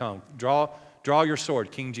hand to come. Draw your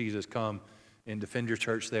sword, King Jesus, come and defend your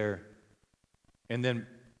church there. And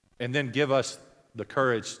then give us the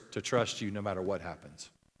courage to trust you no matter what happens.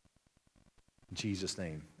 In Jesus'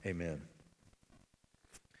 name, amen.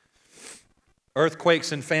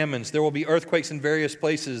 Earthquakes and famines. There will be earthquakes in various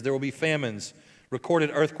places. There will be famines. Recorded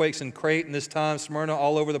earthquakes in Crete in this time, Smyrna,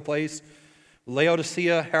 all over the place.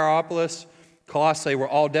 Laodicea, Hierapolis, Colossae were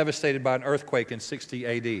all devastated by an earthquake in 60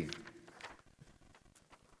 AD.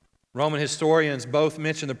 Roman historians both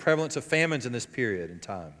mention the prevalence of famines in this period in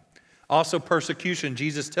time. Also persecution.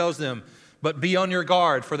 Jesus tells them, but be on your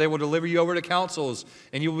guard, for they will deliver you over to councils,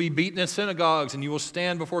 and you will be beaten in synagogues, and you will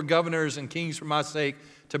stand before governors and kings for my sake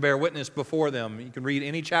to bear witness before them. You can read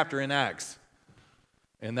any chapter in Acts,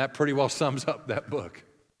 and that pretty well sums up that book.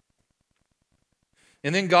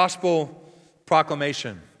 And then gospel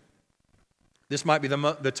proclamation. This might be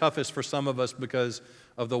the toughest for some of us because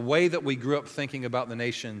of the way that we grew up thinking about the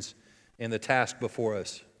nations and the task before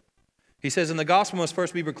us. He says, and the gospel must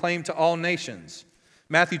first be proclaimed to all nations.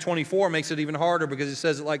 Matthew 24 makes it even harder because it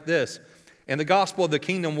says it like this, and the gospel of the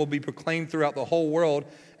kingdom will be proclaimed throughout the whole world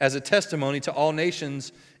as a testimony to all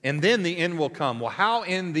nations, and then the end will come. Well, how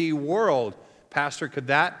in the world, Pastor, could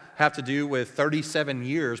that have to do with 37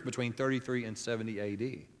 years between 33 and 70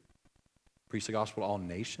 AD? Preach the gospel to all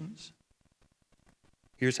nations?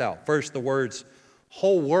 Here's how. First, the words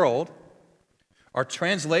whole world are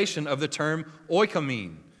translation of the term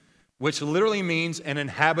oikoumene, which literally means an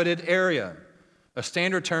inhabited area. A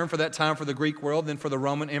standard term for that time for the Greek world, then for the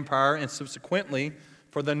Roman Empire, and subsequently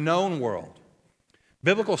for the known world.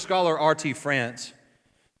 Biblical scholar R.T. France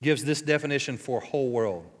gives this definition for whole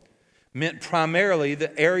world. Meant primarily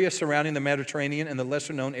the area surrounding the Mediterranean and the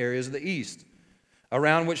lesser-known areas of the East,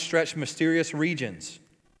 around which stretch mysterious regions,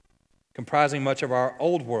 comprising much of our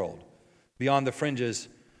old world, beyond the fringes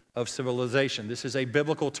of civilization. This is a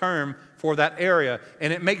biblical term for that area,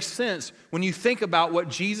 and it makes sense when you think about what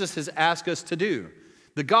Jesus has asked us to do.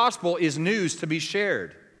 The gospel is news to be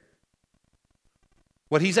shared.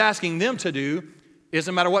 What he's asking them to do is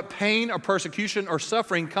no matter what pain or persecution or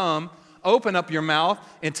suffering come, open up your mouth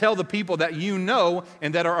and tell the people that you know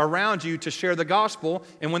and that are around you to share the gospel.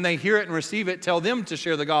 And when they hear it and receive it, tell them to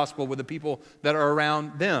share the gospel with the people that are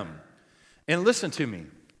around them. And listen to me.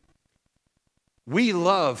 We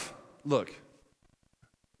love the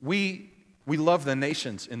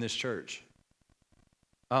nations in this church.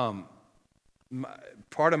 Part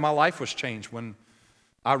of my life was changed when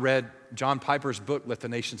I read John Piper's book, Let the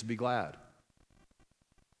Nations Be Glad.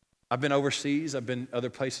 I've been overseas. I've been other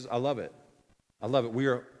places. I love it. I love it. We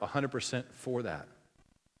are 100% for that.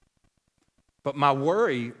 But my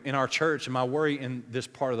worry in our church and my worry in this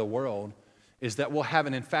part of the world is that we'll have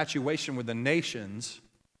an infatuation with the nations,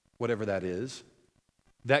 whatever that is,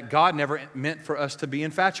 that God never meant for us to be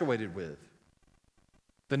infatuated with.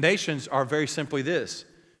 The nations are very simply this.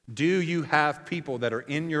 Do you have people that are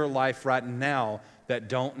in your life right now that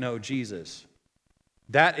don't know Jesus?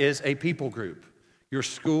 That is a people group. Your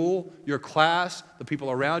school, your class, the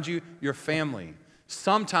people around you, your family.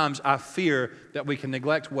 Sometimes I fear that we can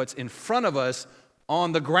neglect what's in front of us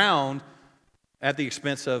on the ground at the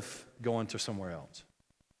expense of going to somewhere else.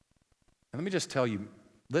 And let me just tell you,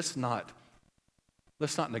 let's not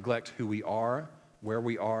neglect who we are, where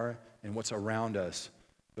we are, and what's around us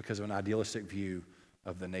because of an idealistic view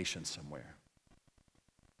of the nation somewhere.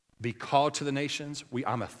 Be called to the nations.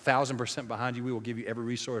 I'm 1,000% behind you. We will give you every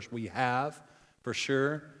resource we have, for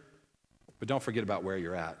sure. But don't forget about where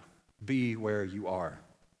you're at. Be where you are.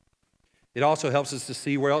 It also helps us to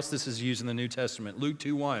see where else this is used in the New Testament. Luke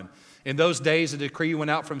 2:1. In those days, a decree went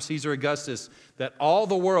out from Caesar Augustus that all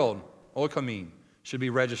the world, oikoumene, should be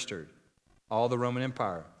registered. All the Roman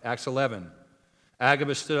Empire. Acts 11.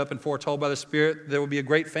 Agabus stood up and foretold by the Spirit there would be a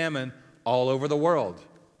great famine all over the world.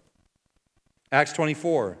 Acts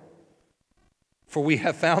 24. For we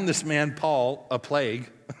have found this man Paul a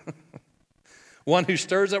plague, one who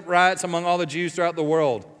stirs up riots among all the Jews throughout the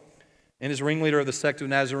world, and is ringleader of the sect of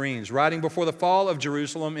Nazarenes. Writing before the fall of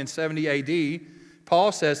Jerusalem in 70 AD,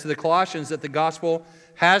 Paul says to the Colossians that the gospel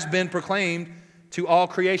has been proclaimed to all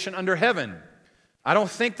creation under heaven. I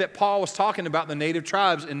don't think that Paul was talking about the native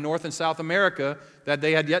tribes in North and South America that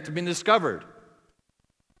they had yet to be discovered.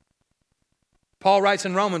 Paul writes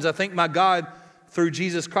in Romans, I thank my God through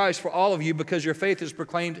Jesus Christ for all of you because your faith is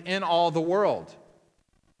proclaimed in all the world.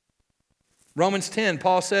 Romans 10,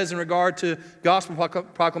 Paul says in regard to gospel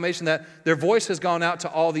proclamation that their voice has gone out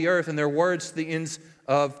to all the earth and their words to the ends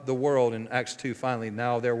of the world. In Acts 2, finally,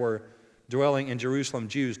 now there were dwelling in Jerusalem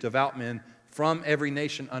Jews, devout men from every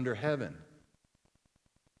nation under heaven.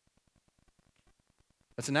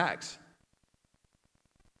 That's in Acts.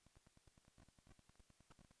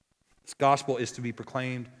 This gospel is to be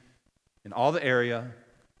proclaimed in all the area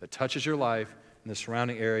that touches your life in the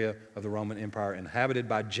surrounding area of the Roman Empire, inhabited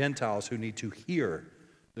by Gentiles who need to hear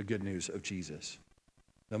the good news of Jesus.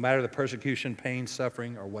 No matter the persecution, pain,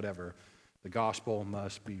 suffering, or whatever, the gospel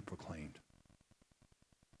must be proclaimed.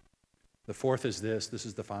 The fourth is this. This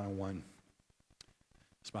is the final one.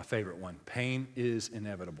 It's my favorite one. Pain is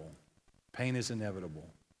inevitable. Pain is inevitable,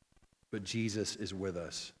 but Jesus is with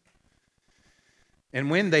us. And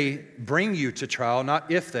when they bring you to trial, not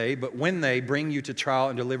if they, but when they bring you to trial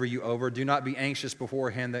and deliver you over, do not be anxious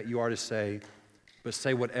beforehand that you are to say, but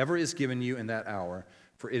say whatever is given you in that hour,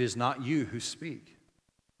 for it is not you who speak,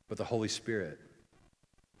 but the Holy Spirit.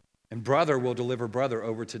 And brother will deliver brother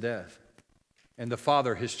over to death, and the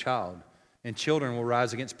father his child, and children will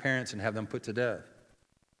rise against parents and have them put to death.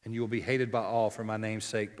 And you will be hated by all for my name's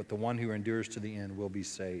sake, but the one who endures to the end will be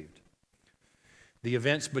saved. The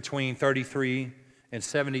events between 33 and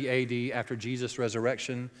 70 AD, after Jesus'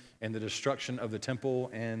 resurrection and the destruction of the temple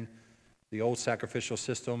and the old sacrificial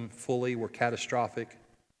system fully, were catastrophic.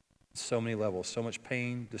 So many levels, so much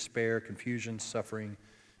pain, despair, confusion, suffering.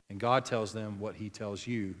 And God tells them what he tells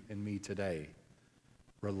you and me today.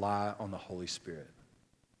 Rely on the Holy Spirit.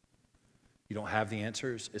 You don't have the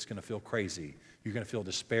answers. It's going to feel crazy. You're going to feel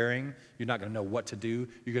despairing. You're not going to know what to do.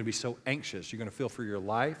 You're going to be so anxious. You're going to feel for your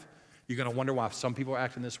life. You're going to wonder why some people are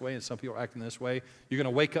acting this way and some people are acting this way. You're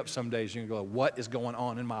going to wake up some days and you're going to go, what is going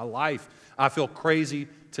on in my life? I feel crazy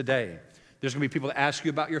today. There's going to be people that ask you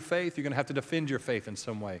about your faith. You're going to have to defend your faith in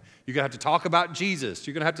some way. You're going to have to talk about Jesus.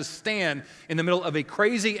 You're going to have to stand in the middle of a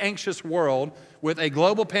crazy, anxious world with a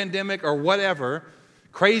global pandemic or whatever,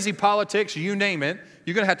 crazy politics, you name it.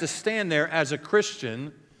 You're going to have to stand there as a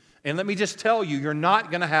Christian. And let me just tell you, you're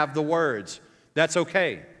not going to have the words. That's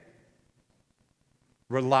okay.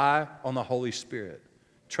 Rely on the Holy Spirit.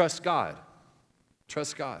 Trust God.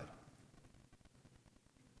 Trust God.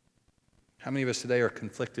 How many of us today are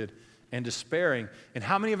conflicted and despairing? And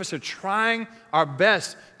how many of us are trying our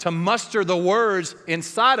best to muster the words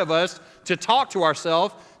inside of us to talk to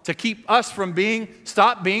ourselves to keep us from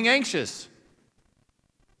stop being anxious.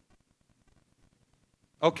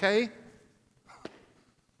 Okay?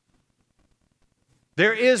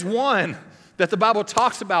 There is one that the Bible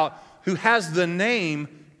talks about who has the name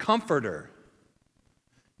Comforter.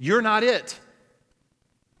 You're not it.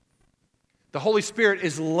 The Holy Spirit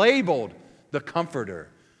is labeled the Comforter.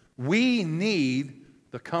 We need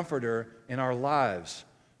the Comforter in our lives.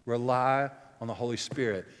 Rely on the Holy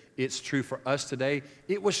Spirit. It's true for us today.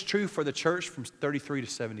 It was true for the church from 33 to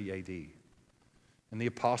 70 AD and the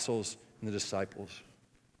apostles and the disciples.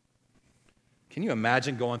 Can you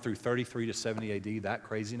imagine going through 33 to 70 AD, that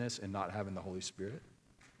craziness, and not having the Holy Spirit?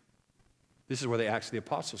 This is where the Acts of the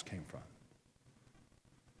Apostles came from.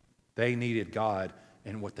 They needed God,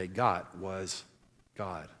 and what they got was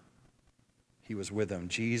God. He was with them.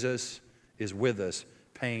 Jesus is with us.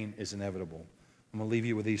 Pain is inevitable. I'm going to leave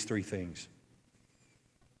you with these three things.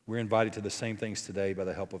 We're invited to the same things today by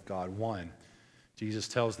the help of God. One, Jesus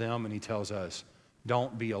tells them and he tells us,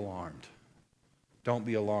 don't be alarmed. Don't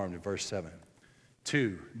be alarmed in verse 7.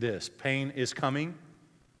 Two, this, pain is coming,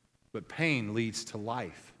 but pain leads to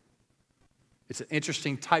life. It's an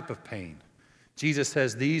interesting type of pain. Jesus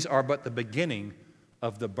says these are but the beginning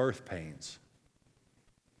of the birth pains.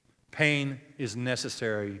 Pain is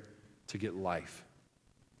necessary to get life.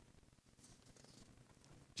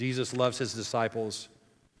 Jesus loves his disciples.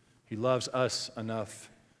 He loves us enough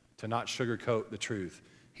to not sugarcoat the truth.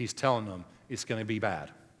 He's telling them it's going to be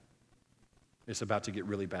bad. It's about to get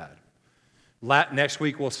really bad. Next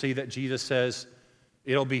week, we'll see that Jesus says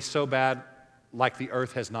it'll be so bad like the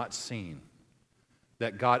earth has not seen,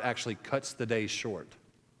 that God actually cuts the days short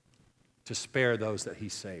to spare those that he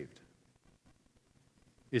saved.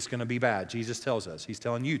 It's going to be bad. Jesus tells us. He's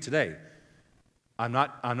telling you today, I'm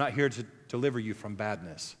not here to deliver you from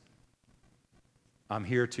badness. I'm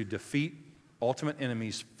here to defeat ultimate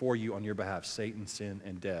enemies for you on your behalf, Satan, sin,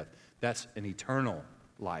 and death. That's an eternal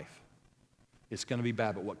life. It's going to be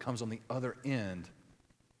bad, but what comes on the other end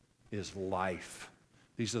is life.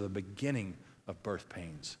 These are the beginning of birth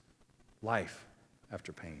pains. Life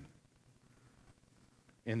after pain.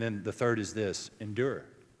 And then the third is this, endure.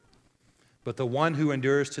 But the one who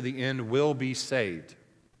endures to the end will be saved.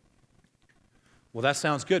 Well, that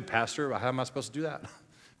sounds good, Pastor. How am I supposed to do that?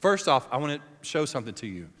 First off, I want to show something to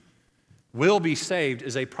you. Will be saved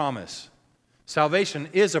is a promise. Salvation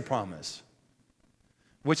is a promise,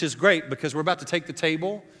 which is great because we're about to take the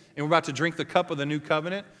table and we're about to drink the cup of the new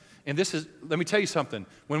covenant. And let me tell you something.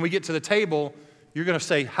 When we get to the table, you're going to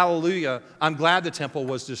say, hallelujah, I'm glad the temple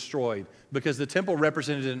was destroyed because the temple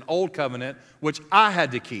represented an old covenant, which I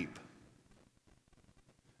had to keep.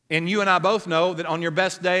 And you and I both know that on your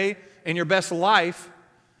best day and your best life,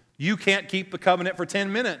 you can't keep the covenant for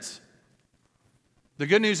 10 minutes. The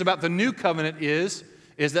good news about the new covenant is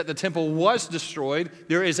that the temple was destroyed.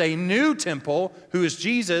 There is a new temple who is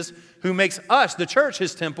Jesus, who makes us, the church,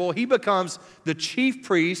 his temple. He becomes the chief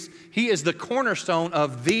priest. He is the cornerstone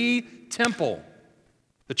of the temple,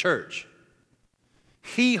 the church.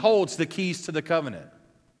 He holds the keys to the covenant.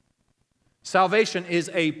 Salvation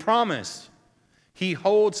is a promise. He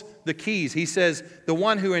holds the keys. He says, the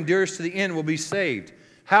one who endures to the end will be saved.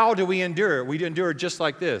 How do we endure? We endure just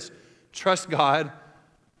like this. Trust God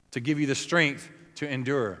to give you the strength to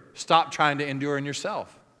endure. Stop trying to endure in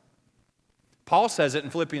yourself. Paul says it in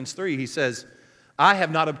Philippians 3. He says, I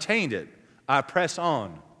have not obtained it. I press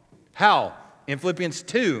on. How? In Philippians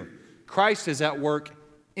 2, Christ is at work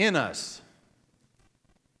in us.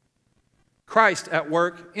 Christ at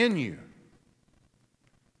work in you.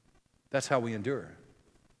 That's how we endure.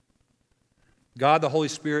 God, the Holy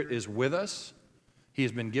Spirit, is with us. He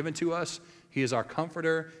has been given to us. He is our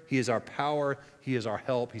comforter. He is our power. He is our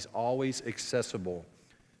help. He's always accessible.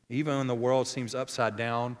 Even when the world seems upside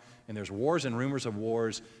down and there's wars and rumors of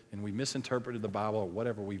wars and we misinterpreted the Bible or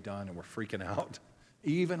whatever we've done and we're freaking out,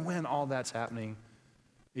 even when all that's happening,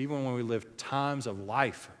 even when we live times of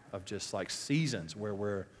life of just like seasons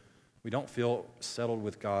where we don't feel settled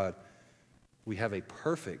with God, we have a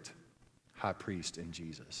perfect high priest in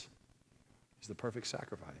Jesus. He's the perfect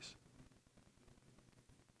sacrifice.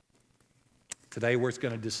 Today we're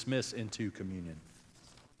going to dismiss into communion.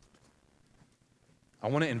 I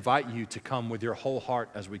want to invite you to come with your whole heart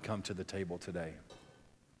as we come to the table today.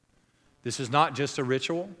 This is not just a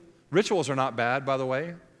ritual. Rituals are not bad, by the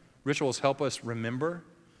way. Rituals help us remember.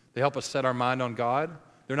 They help us set our mind on God.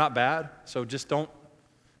 They're not bad, so just don't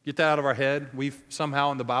get that out of our head. We've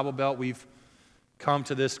somehow in the Bible Belt, we've come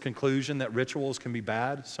to this conclusion that rituals can be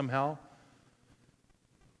bad somehow.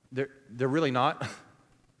 They're really not.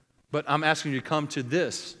 But I'm asking you to come to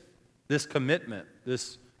this commitment,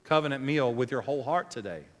 this covenant meal with your whole heart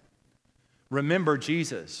today. Remember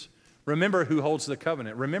Jesus. Remember who holds the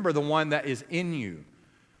covenant. Remember the one that is in you.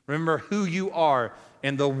 Remember who you are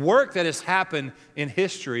and the work that has happened in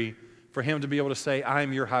history for him to be able to say, I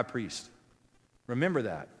am your high priest. Remember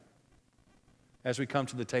that. As we come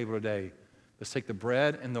to the table today, let's take the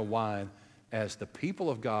bread and the wine as the people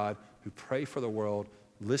of God who pray for the world,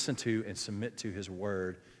 listen to and submit to his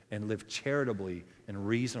word, and live charitably and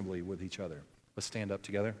reasonably with each other. Let's stand up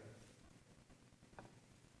together.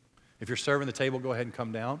 If you're serving the table, go ahead and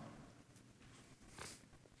come down.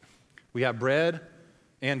 We have bread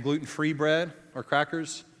and gluten-free bread or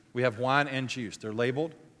crackers. We have wine and juice. They're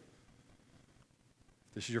labeled.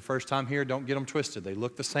 If this is your first time here, don't get them twisted. They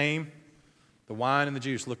look the same. The wine and the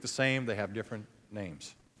juice look the same. They have different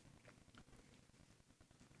names.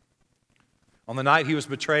 On the night he was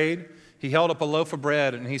betrayed, he held up a loaf of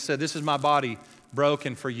bread and he said, this is my body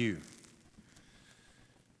broken for you.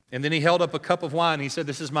 And then he held up a cup of wine. He said,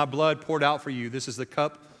 this is my blood poured out for you. This is the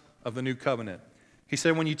cup of the new covenant. He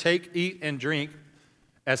said, when you take, eat, and drink,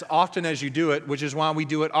 as often as you do it, which is why we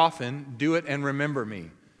do it often, do it and remember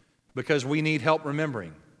me, because we need help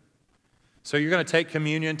remembering. So you're going to take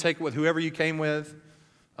communion, take it with whoever you came with,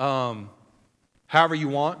 however you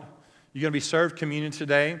want. You're going to be served communion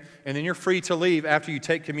today, and then you're free to leave after you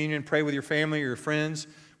take communion, pray with your family or your friends.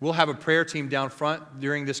 We'll have a prayer team down front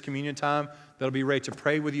during this communion time that'll be ready to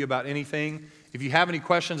pray with you about anything. If you have any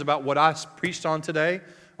questions about what I preached on today,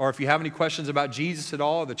 or if you have any questions about Jesus at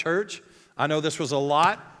all, the church, I know this was a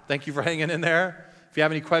lot. Thank you for hanging in there. If you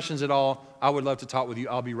have any questions at all, I would love to talk with you.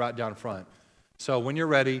 I'll be right down front. So when you're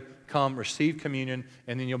ready, come receive communion,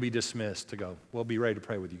 and then you'll be dismissed to go. We'll be ready to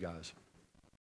pray with you guys.